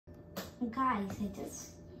Guys,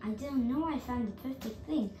 I didn't know I found the perfect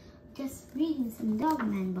thing. Just reading some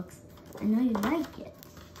Dogman books. I know you like it.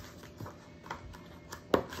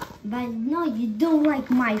 But no, you don't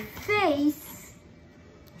like my face.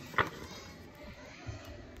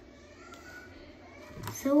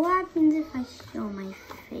 So what happens if I show my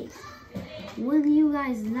face? Will you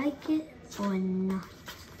guys like it or not?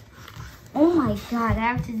 Oh my god, I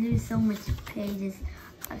have to do so much pages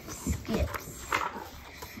of skips.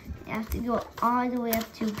 I have to go all the way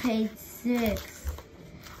up to page 6.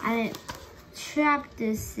 And then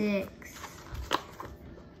chapter 6.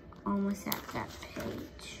 Almost at that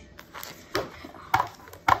page.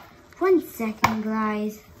 1 second,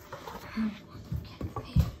 guys.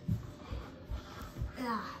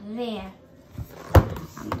 There.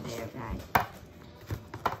 I'm there, guys.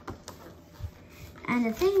 And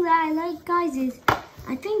the thing that I like, guys, is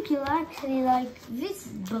I think you'll actually like this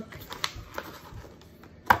book.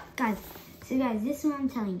 Guys, this is what I'm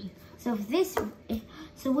telling you. So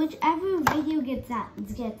whichever video gets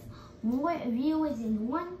more viewers in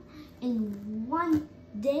one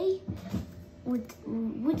day, with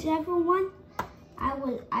whichever one, I'll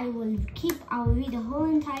read the whole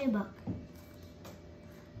entire book.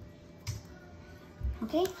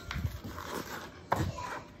 Okay?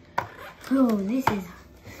 Oh, this is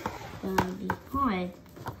gonna be hard.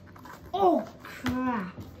 Oh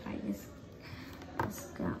crap! I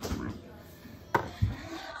just got my.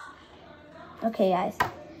 Okay, guys.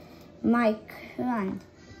 My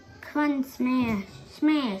crun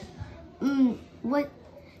smash. What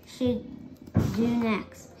should do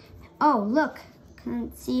next? Oh, look.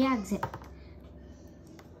 Can't see exit.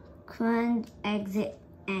 Crun exit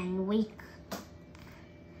and wake.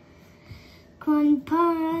 Crun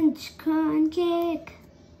punch, crun kick,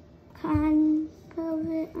 crun put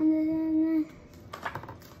it under the.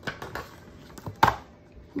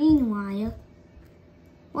 Meanwhile,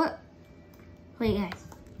 what? Wait, guys.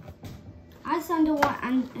 I just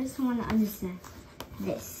want to understand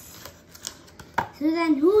this. So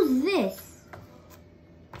then, who's this?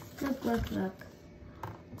 Look.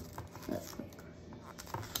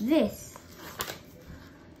 This.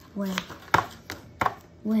 Wait.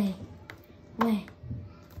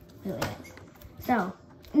 So,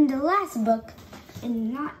 in the last book,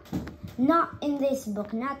 and not in this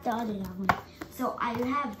book, not the other dog man. So I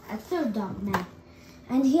have a third dog man,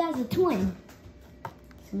 and he has a twin.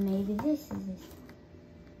 So maybe this is it.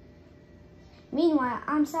 Meanwhile,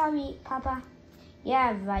 I'm sorry, Papa.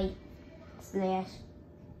 Yeah, right, Slash.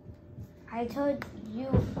 I told you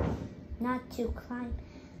not to climb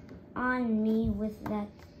on me with that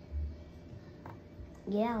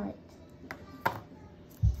gallet.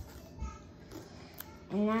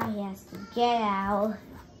 And now he has to get out.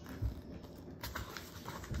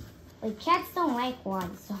 But cats don't like water,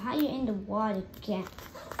 so how you in the water, cat?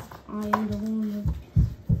 Are you the one?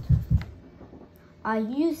 Are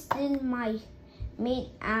you still mad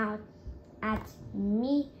at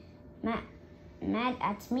me? Mad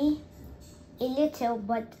at me? A little,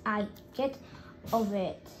 but I get over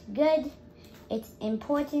it. Good. It's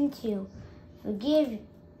important to forgive,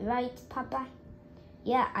 right, Papa?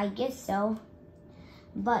 Yeah, I guess so.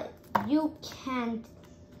 But you can't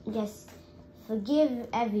just forgive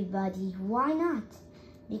everybody. Why not?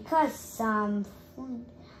 Because some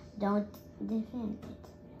don't defend it.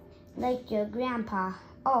 Like your grandpa.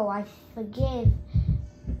 Oh, I forgive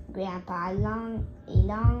Grandpa a long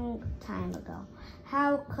time ago.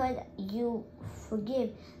 How could you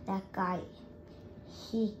forgive that guy?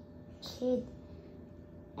 He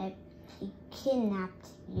kidnapped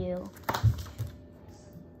you.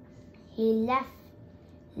 He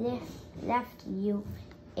left you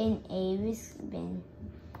in a risk bin.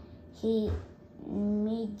 He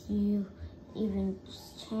made you even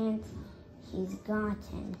chance he's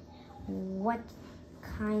gotten. What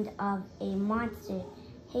kind of a monster?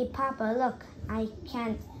 Hey Papa, look, I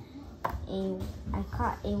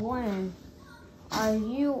caught a worm. Are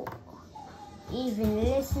you even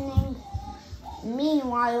listening?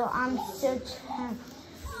 Meanwhile, I'm searching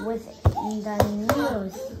with the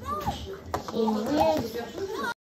news. A weird